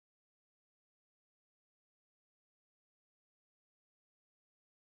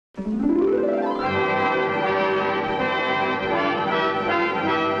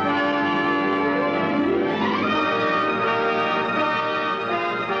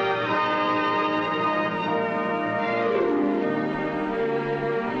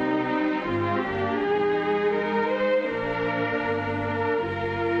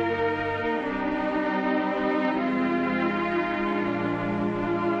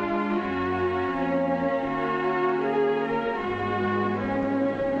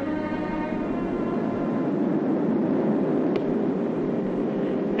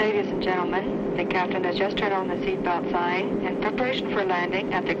Ladies and gentlemen, the captain has just turned on the seatbelt sign in preparation for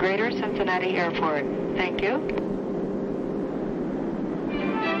landing at the Greater Cincinnati Airport. Thank you.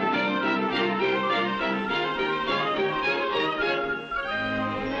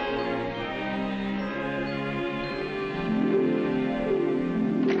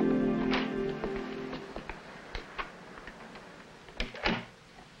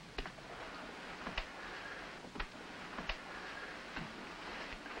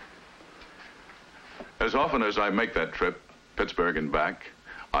 As often as I make that trip, Pittsburgh and back,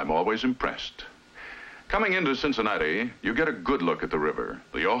 I'm always impressed. Coming into Cincinnati, you get a good look at the river,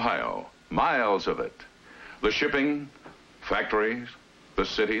 the Ohio, miles of it. The shipping, factories, the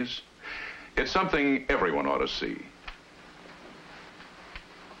cities. It's something everyone ought to see.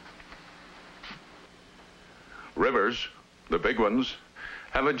 Rivers, the big ones,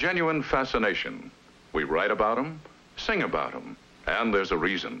 have a genuine fascination. We write about them, sing about them, and there's a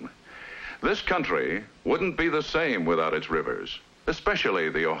reason. This country wouldn't be the same without its rivers, especially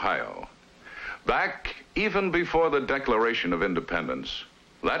the Ohio. Back even before the Declaration of Independence,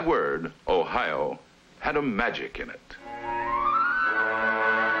 that word, Ohio, had a magic in it.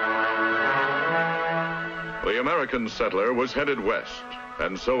 The American settler was headed west,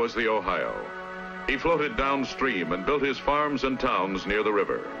 and so was the Ohio. He floated downstream and built his farms and towns near the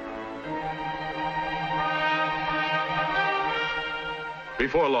river.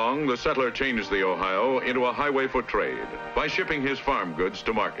 Before long, the settler changed the Ohio into a highway for trade by shipping his farm goods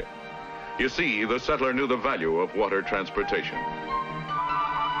to market. You see, the settler knew the value of water transportation.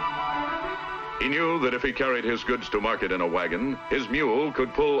 He knew that if he carried his goods to market in a wagon, his mule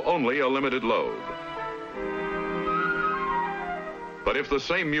could pull only a limited load. But if the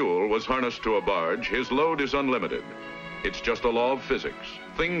same mule was harnessed to a barge, his load is unlimited. It's just a law of physics.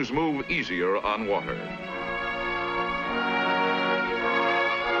 Things move easier on water.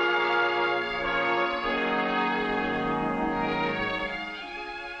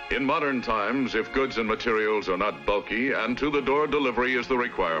 In modern times, if goods and materials are not bulky and to-the-door delivery is the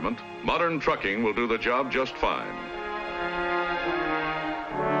requirement, modern trucking will do the job just fine.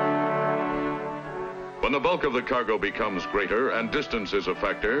 When the bulk of the cargo becomes greater and distance is a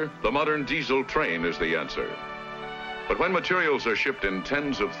factor, the modern diesel train is the answer. But when materials are shipped in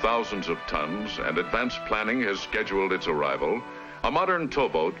tens of thousands of tons and advanced planning has scheduled its arrival, a modern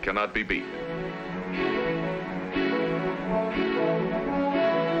towboat cannot be beat.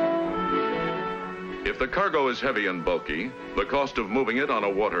 If the cargo is heavy and bulky, the cost of moving it on a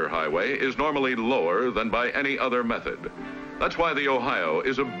water highway is normally lower than by any other method. That's why the Ohio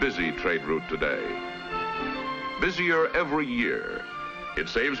is a busy trade route today. Busier every year. It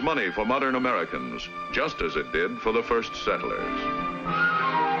saves money for modern Americans, just as it did for the first settlers.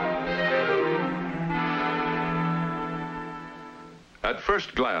 At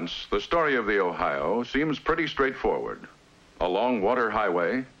first glance, the story of the Ohio seems pretty straightforward. A long water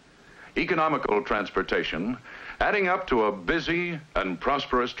highway, economical transportation, adding up to a busy and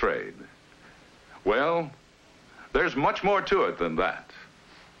prosperous trade. Well, there's much more to it than that.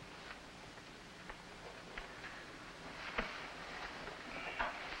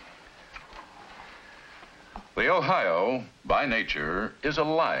 The Ohio, by nature, is a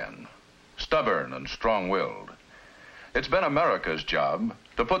lion, stubborn and strong-willed. It's been America's job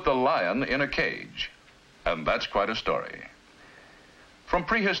to put the lion in a cage, and that's quite a story. From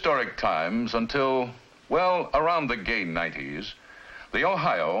prehistoric times until, well, around the gay 90s, the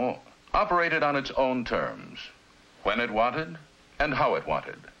Ohio operated on its own terms, when it wanted and how it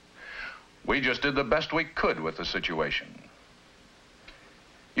wanted. We just did the best we could with the situation.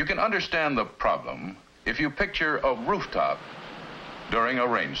 You can understand the problem if you picture a rooftop during a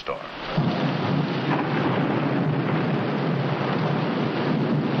rainstorm.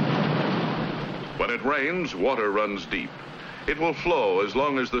 When it rains, water runs deep. It will flow as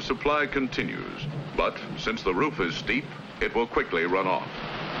long as the supply continues, but since the roof is steep, it will quickly run off.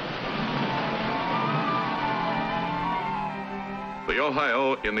 The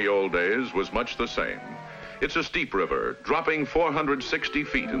Ohio in the old days was much the same. It's a steep river, dropping 460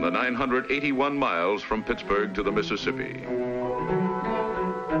 feet in the 981 miles from Pittsburgh to the Mississippi.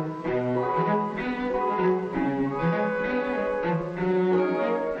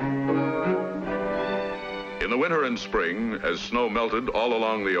 and spring, as snow melted all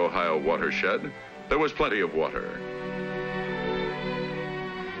along the Ohio watershed, there was plenty of water.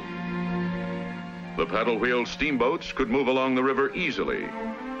 The paddle-wheel steamboats could move along the river easily.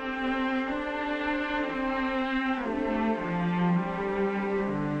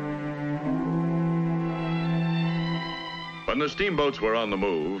 When the steamboats were on the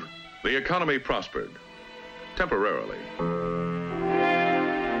move, the economy prospered, temporarily.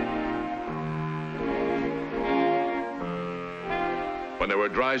 When there were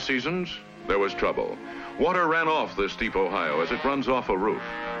dry seasons, there was trouble. Water ran off the steep Ohio as it runs off a roof.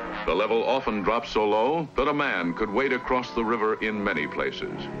 The level often dropped so low that a man could wade across the river in many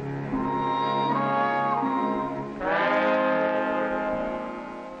places.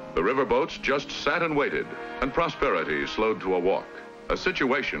 The riverboats just sat and waited, and prosperity slowed to a walk, a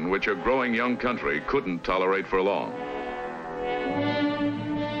situation which a growing young country couldn't tolerate for long.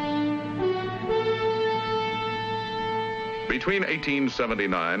 Between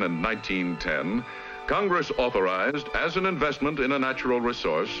 1879 and 1910, Congress authorized, as an investment in a natural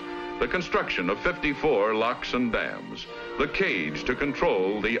resource, the construction of 54 locks and dams, the cage to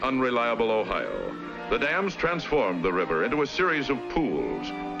control the unreliable Ohio. The dams transformed the river into a series of pools,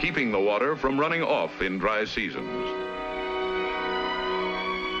 keeping the water from running off in dry seasons.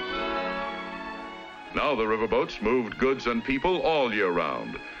 Now the riverboats moved goods and people all year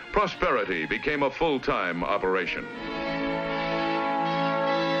round. Prosperity became a full-time operation.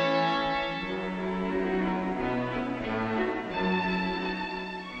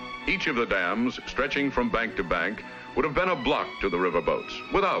 Each of the dams, stretching from bank to bank, would have been a block to the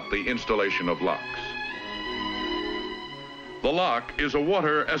riverboats without the installation of locks. The lock is a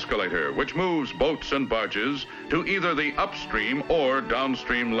water escalator which moves boats and barges to either the upstream or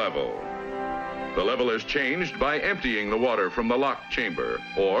downstream level. The level is changed by emptying the water from the lock chamber,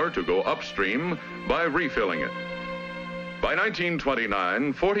 or to go upstream by refilling it. By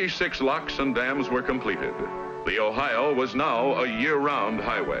 1929, 46 locks and dams were completed. The Ohio was now a year-round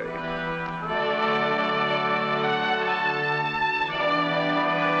highway.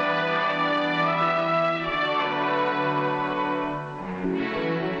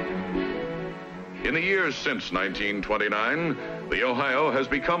 In the years since 1929, the Ohio has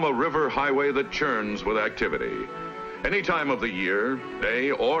become a river highway that churns with activity. Any time of the year,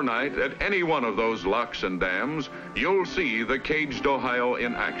 day or night, at any one of those locks and dams, you'll see the caged Ohio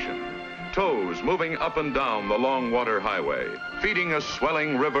in action. Tows moving up and down the long water highway, feeding a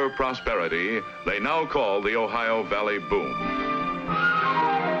swelling river prosperity they now call the Ohio Valley Boom.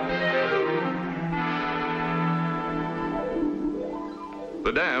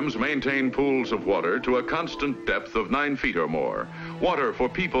 The dams maintain pools of water to a constant depth of 9 feet or more. Water for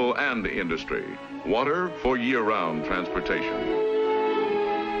people and industry. Water for year-round transportation.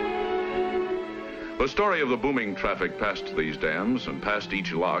 The story of the booming traffic past these dams and past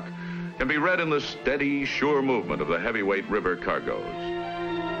each lock can be read in the steady, sure movement of the heavyweight river cargoes.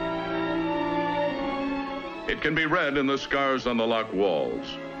 It can be read in the scars on the lock walls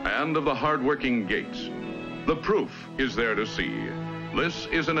and of the hard-working gates. The proof is there to see. This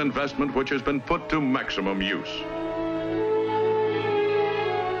is an investment which has been put to maximum use.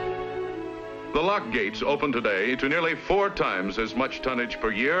 The lock gates open today to nearly 4 times as much tonnage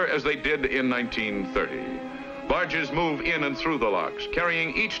per year as they did in 1930. Barges move in and through the locks,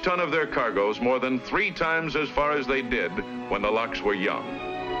 carrying each ton of their cargoes more than 3 times as far as they did when the locks were young.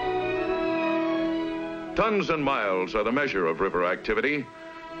 Tons and miles are the measure of river activity.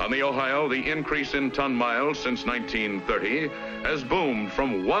 On the Ohio, the increase in ton miles since 1930 has boomed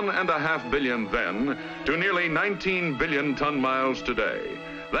from 1.5 billion then to nearly 19 billion ton miles today.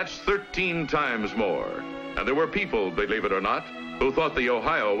 That's 13 times more. And there were people, believe it or not, who thought the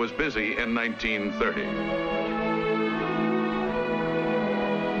Ohio was busy in 1930.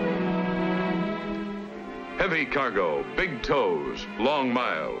 Heavy cargo, big tows, long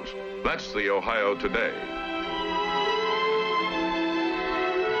miles. That's the Ohio today.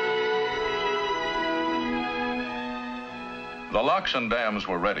 The locks and dams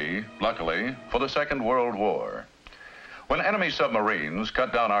were ready, luckily, for the Second World War. When enemy submarines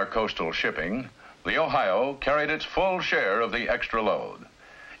cut down our coastal shipping, the Ohio carried its full share of the extra load.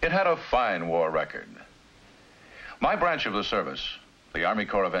 It had a fine war record. My branch of the service, the Army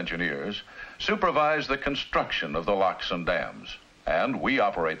Corps of Engineers, supervised the construction of the locks and dams, and we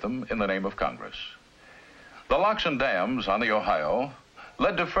operate them in the name of Congress. The locks and dams on the Ohio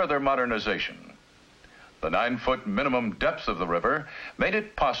led to further modernization. The 9-foot minimum depth of the river made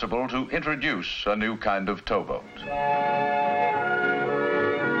it possible to introduce a new kind of towboat.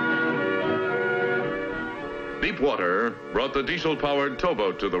 Deep water brought the diesel-powered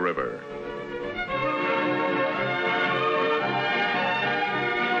towboat to the river.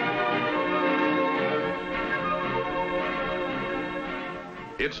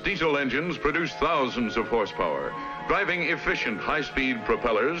 Its diesel engines produce thousands of horsepower, driving efficient high-speed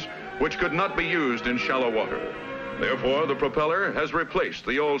propellers which could not be used in shallow water. Therefore, the propeller has replaced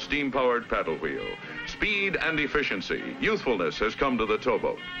the old steam-powered paddle wheel. Speed and efficiency, youthfulness has come to the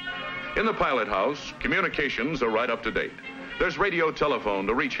towboat. In the pilot house, communications are right up to date. There's radio telephone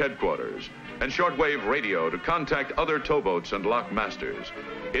to reach headquarters and shortwave radio to contact other towboats and lock masters.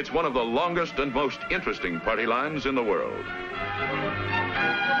 It's one of the longest and most interesting party lines in the world.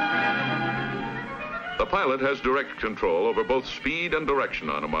 The pilot has direct control over both speed and direction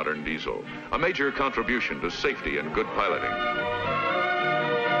on a modern diesel, a major contribution to safety and good piloting.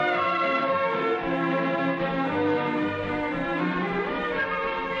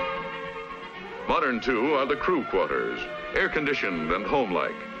 Modern, too, are the crew quarters, air-conditioned and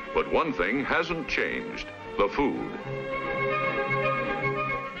homelike. But one thing hasn't changed, the food.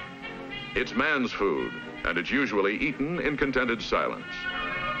 It's man's food, and it's usually eaten in contented silence.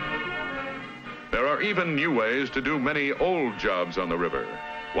 There are even new ways to do many old jobs on the river.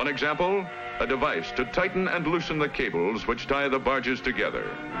 One example, a device to tighten and loosen the cables which tie the barges together.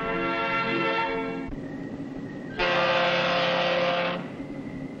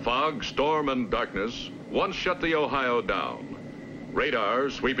 Fog, storm, and darkness once shut the Ohio down. Radar,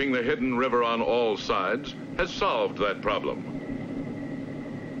 sweeping the hidden river on all sides, has solved that problem.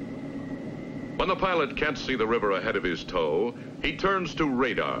 When the pilot can't see the river ahead of his tow, he turns to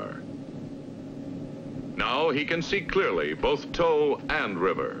radar. Now he can see clearly both tow and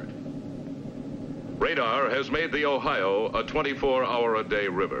river. Radar has made the Ohio a 24-hour-a-day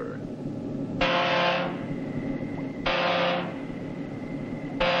river.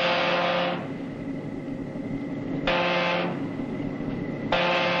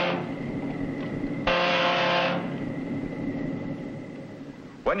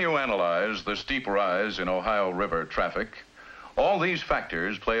 When you analyze the steep rise in Ohio River traffic, all these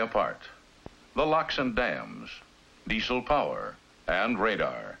factors play a part. The locks and dams, diesel power, and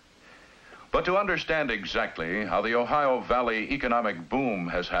radar. But to understand exactly how the Ohio Valley economic boom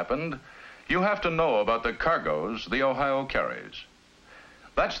has happened, you have to know about the cargoes the Ohio carries.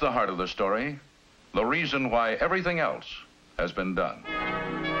 That's the heart of the story, the reason why everything else has been done.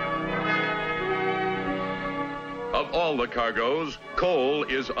 Of all the cargoes, coal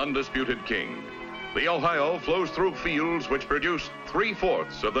is undisputed king. The Ohio flows through fields which produce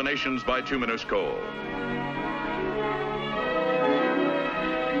 3/4 of the nation's bituminous coal.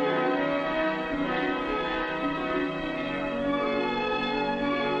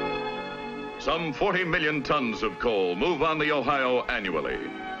 Some 40 million tons of coal move on the Ohio annually,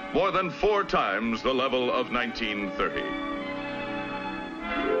 more than 4 times the level of 1930.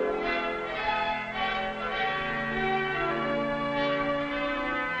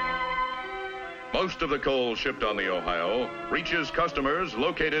 Most of the coal shipped on the Ohio reaches customers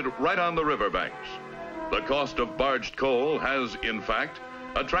located right on the riverbanks. The cost of barged coal has, in fact,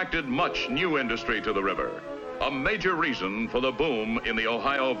 attracted much new industry to the river, a major reason for the boom in the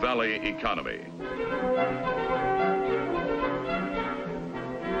Ohio Valley economy.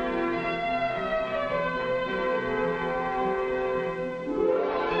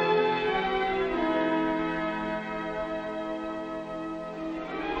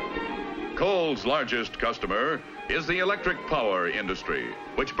 Coal's largest customer is the electric power industry,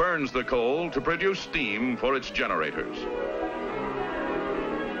 which burns the coal to produce steam for its generators.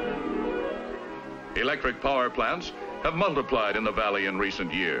 Electric power plants have multiplied in the valley in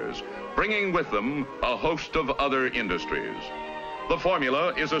recent years, bringing with them a host of other industries. The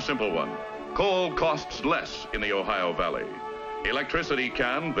formula is a simple one. Coal costs less in the Ohio Valley. Electricity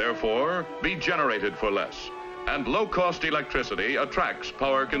can, therefore, be generated for less. And low-cost electricity attracts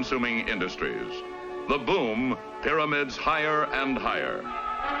power-consuming industries. The boom pyramids higher and higher.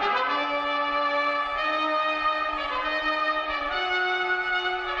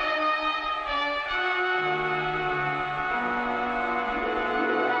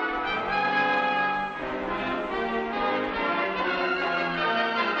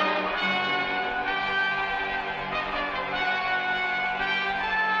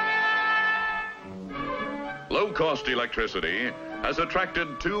 Low-cost electricity has attracted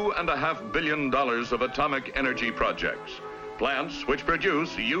 $2.5 billion of atomic energy projects, plants which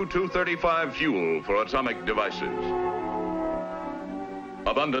produce U-235 fuel for atomic devices.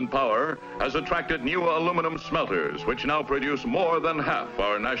 Abundant power has attracted new aluminum smelters, which now produce more than half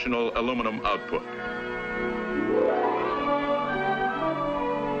our national aluminum output.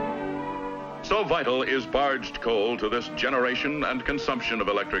 So vital is barged coal to this generation and consumption of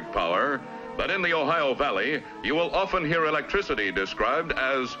electric power that in the Ohio Valley, you will often hear electricity described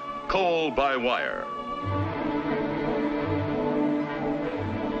as coal by wire.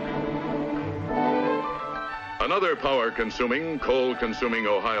 Another power-consuming, coal-consuming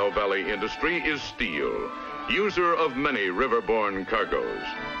Ohio Valley industry is steel, user of many riverborne cargoes.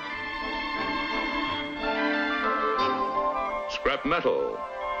 Scrap metal,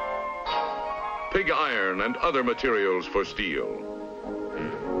 pig iron, and other materials for steel.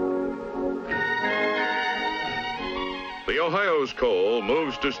 The Ohio's coal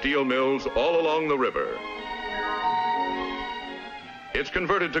moves to steel mills all along the river. It's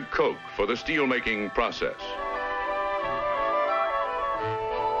converted to coke for the steel-making process.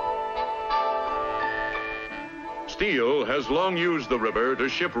 Steel has long used the river to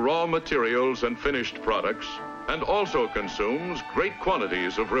ship raw materials and finished products, and also consumes great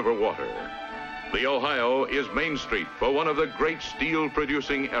quantities of river water. The Ohio is Main Street for one of the great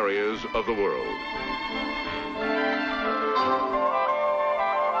steel-producing areas of the world.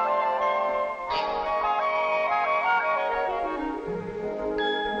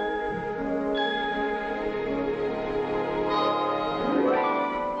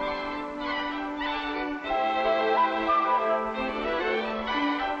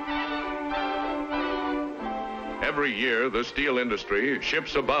 Every year, the steel industry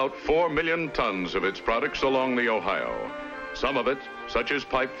ships about 4 million tons of its products along the Ohio. Some of it, such as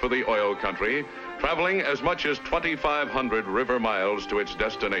pipe for the oil country, traveling as much as 2,500 river miles to its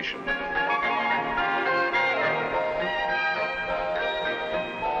destination.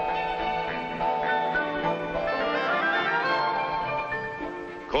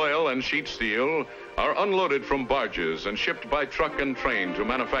 Coil and sheet steel are unloaded from barges and shipped by truck and train to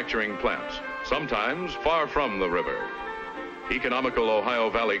manufacturing plants, sometimes far from the river. Economical Ohio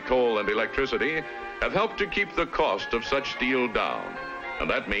Valley coal and electricity have helped to keep the cost of such steel down. And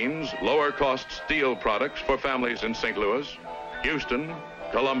that means lower cost steel products for families in St. Louis, Houston,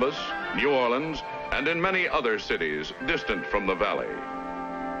 Columbus, New Orleans, and in many other cities distant from the valley.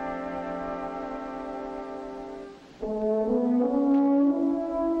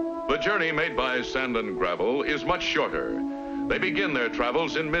 The journey made by sand and gravel is much shorter. They begin their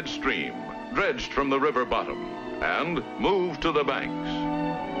travels in midstream, dredged from the river bottom, and move to the banks.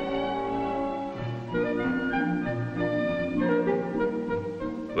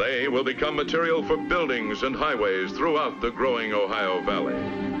 They will become material for buildings and highways throughout the growing Ohio Valley.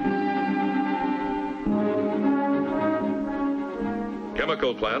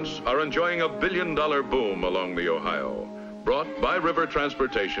 Chemical plants are enjoying a billion-dollar boom along the Ohio, brought by river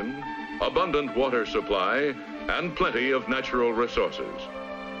transportation, abundant water supply, and plenty of natural resources.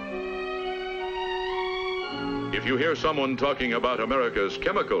 If you hear someone talking about America's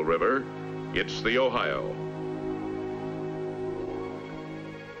chemical river, it's the Ohio.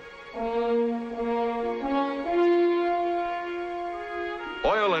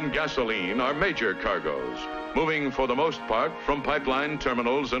 Oil and gasoline are major cargoes, moving for the most part from pipeline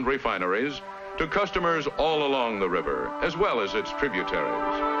terminals and refineries to customers all along the river, as well as its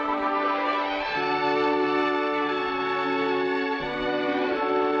tributaries.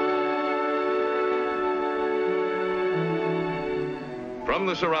 From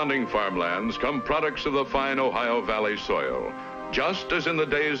the surrounding farmlands come products of the fine Ohio Valley soil, just as in the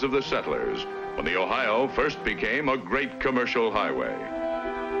days of the settlers, when the Ohio first became a great commercial highway.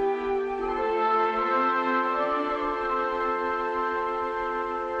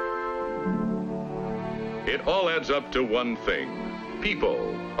 It all adds up to one thing: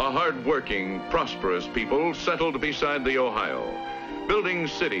 people, a hard-working, prosperous people settled beside the Ohio, building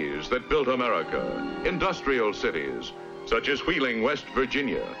cities that built America, industrial cities, such as Wheeling, West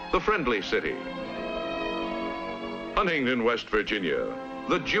Virginia, the Friendly City. Huntington, West Virginia,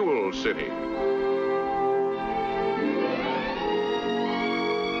 the Jewel City.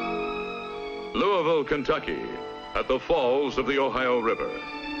 Louisville, Kentucky, at the falls of the Ohio River.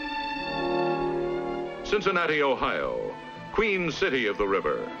 Cincinnati, Ohio, Queen City of the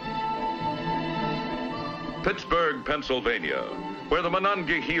river. Pittsburgh, Pennsylvania, where the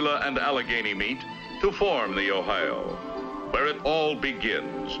Monongahela and Allegheny meet to form the Ohio, where it all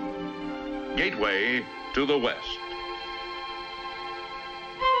begins. Gateway to the West.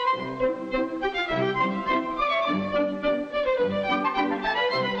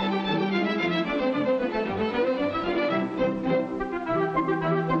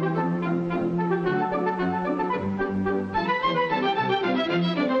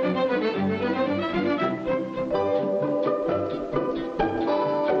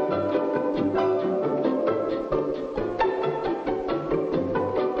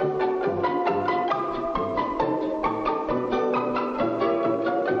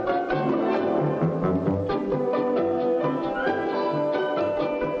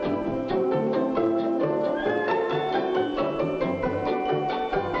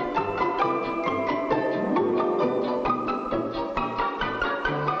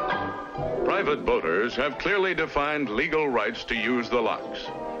 cruisers have clearly defined legal rights to use the locks.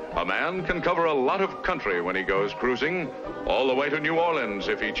 A man can cover a lot of country when he goes cruising, all the way to New Orleans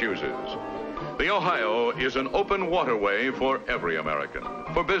if he chooses. The Ohio is an open waterway for every American,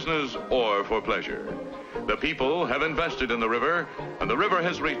 for business or for pleasure. The people have invested in the river, and the river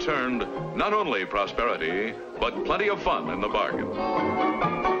has returned not only prosperity, but plenty of fun in the bargain.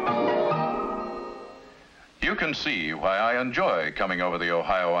 You can see why I enjoy coming over the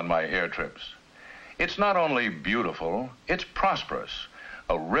Ohio on my air trips. It's not only beautiful, it's prosperous,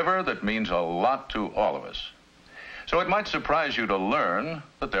 a river that means a lot to all of us. So it might surprise you to learn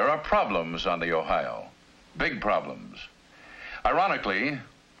that there are problems on the Ohio, big problems. Ironically,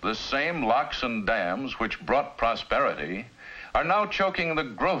 the same locks and dams which brought prosperity are now choking the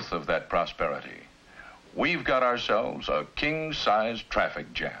growth of that prosperity. We've got ourselves a king-size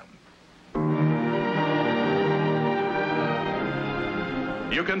traffic jam.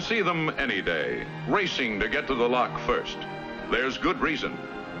 You can see them any day, racing to get to the lock first. There's good reason.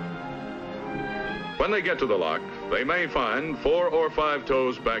 When they get to the lock, they may find 4 or 5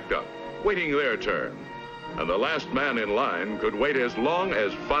 tows backed up, waiting their turn. And the last man in line could wait as long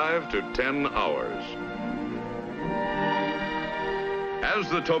as 5 to 10 hours. As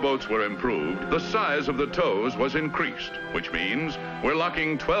the towboats were improved, the size of the tows was increased, which means we're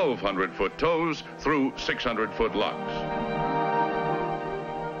locking 1,200-foot tows through 600-foot locks.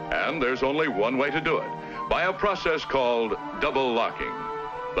 And there's only one way to do it, by a process called double locking.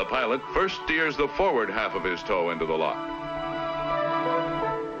 The pilot first steers the forward half of his tow into the lock.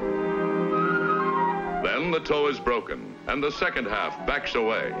 Then the tow is broken, and the second half backs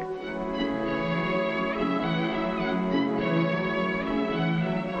away.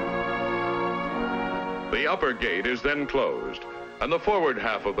 The upper gate is then closed, and the forward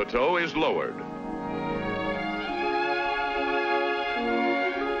half of the tow is lowered.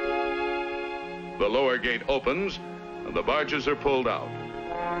 The lower gate opens, and the barges are pulled out.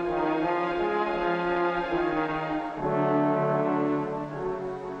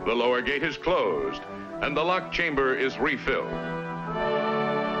 The lower gate is closed, and the lock chamber is refilled.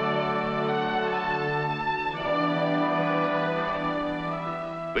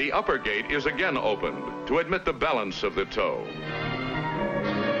 The upper gate is again opened to admit the balance of the tow.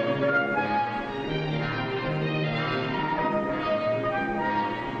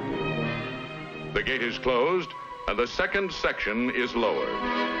 The gate is closed, and the second section is lowered.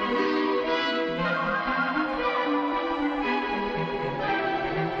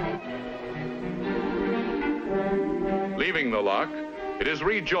 Leaving the lock, it is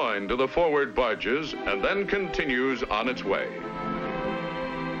rejoined to the forward barges and then continues on its way.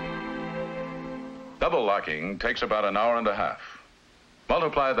 Double locking takes about an hour and a half.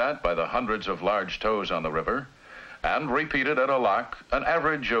 Multiply that by the hundreds of large tows on the river, and repeat it at a lock an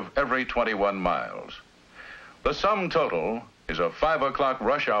average of every 21 miles. The sum total is a 5 o'clock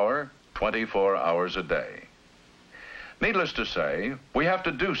rush hour, 24 hours a day. Needless to say, we have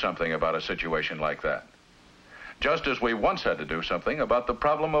to do something about a situation like that. Just as we once had to do something about the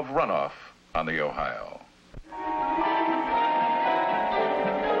problem of runoff on the Ohio.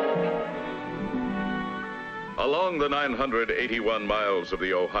 Along the 981 miles of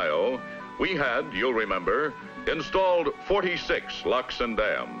the Ohio, we had, you'll remember, installed 46 locks and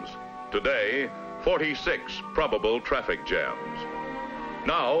dams. Today, 46 probable traffic jams.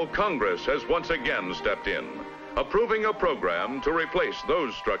 Now, Congress has once again stepped in, approving a program to replace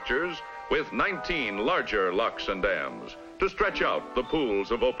those structures with 19 larger locks and dams to stretch out the pools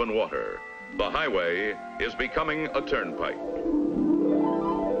of open water. The highway is becoming a turnpike.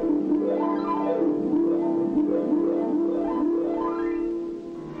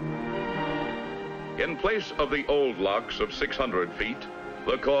 In place of the old locks of 600 feet,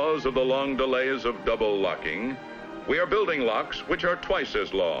 the cause of the long delays of double locking, we are building locks which are twice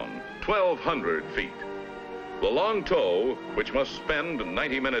as long, 1,200 feet. The long tow, which must spend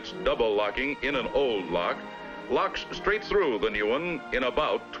 90 minutes double locking in an old lock, locks straight through the new one in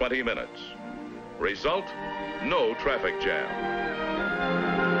about 20 minutes. Result, no traffic jam.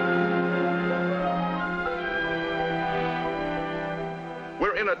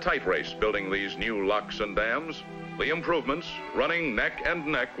 We're in a tight race building these new locks and dams, the improvements running neck and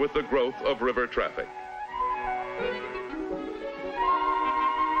neck with the growth of river traffic.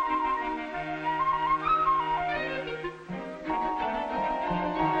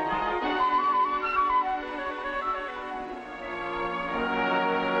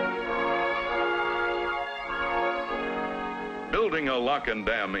 Building a lock and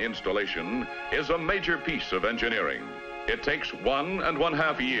dam installation is a major piece of engineering. It takes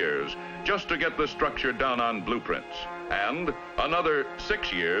 1.5 years just to get the structure down on blueprints, and another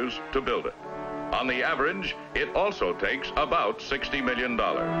 6 years to build it. On the average, it also takes about $60 million.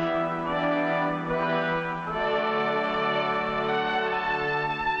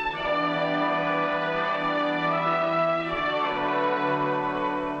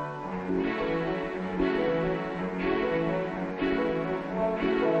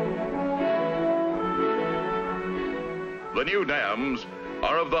 The new dams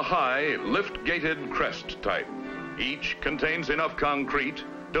are of the high, lift-gated crest type. Each contains enough concrete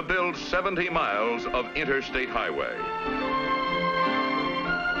to build 70 miles of interstate highway.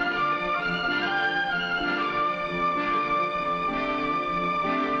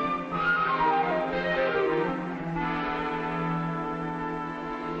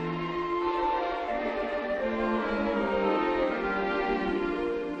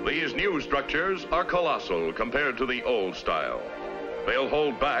 These new structures are colossal compared to the old style. They'll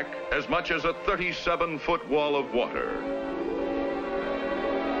hold back as much as a 37-foot wall of water.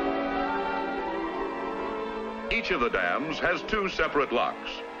 Each of the dams has two separate locks,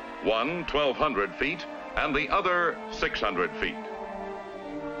 one 1,200 feet and the other 600 feet.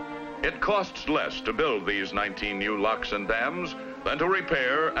 It costs less to build these 19 new locks and dams than to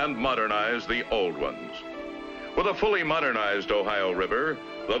repair and modernize the old ones. With a fully modernized Ohio River,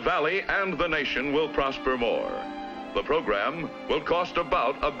 the valley and the nation will prosper more. The program will cost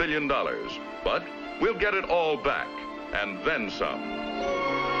about $1 billion, but we'll get it all back, and then some.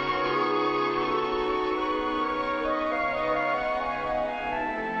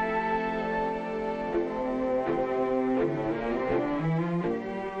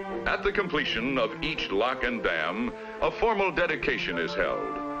 At the completion of each lock and dam, a formal dedication is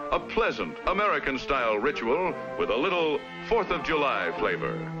held. A pleasant American-style ritual with a little 4th of July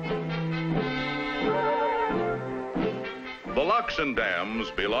flavor. The locks and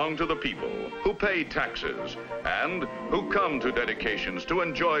dams belong to the people who pay taxes and who come to dedications to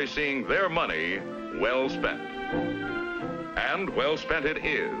enjoy seeing their money well spent. And well spent it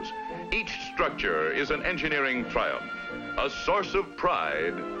is. Each structure is an engineering triumph, a source of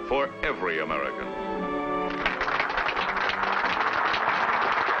pride for every American.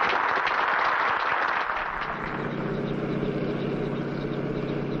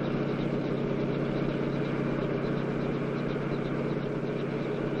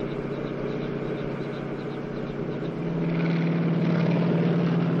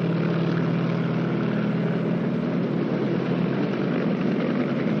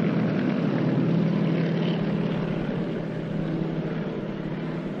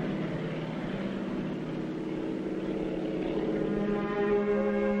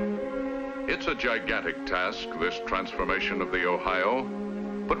 It's a gigantic task, this transformation of the Ohio.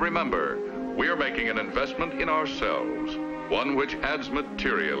 But remember, we're making an investment in ourselves, one which adds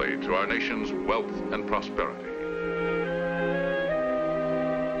materially to our nation's wealth and prosperity.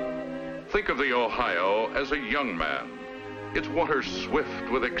 Think of the Ohio as a young man, its waters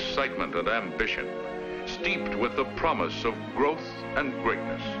swift with excitement and ambition, steeped with the promise of growth and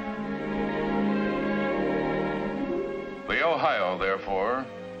greatness. The Ohio, therefore,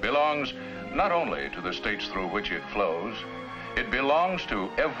 belongs not only to the states through which it flows, it belongs to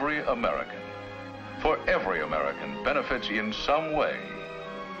every American. For every American benefits in some way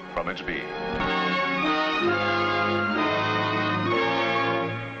from its being.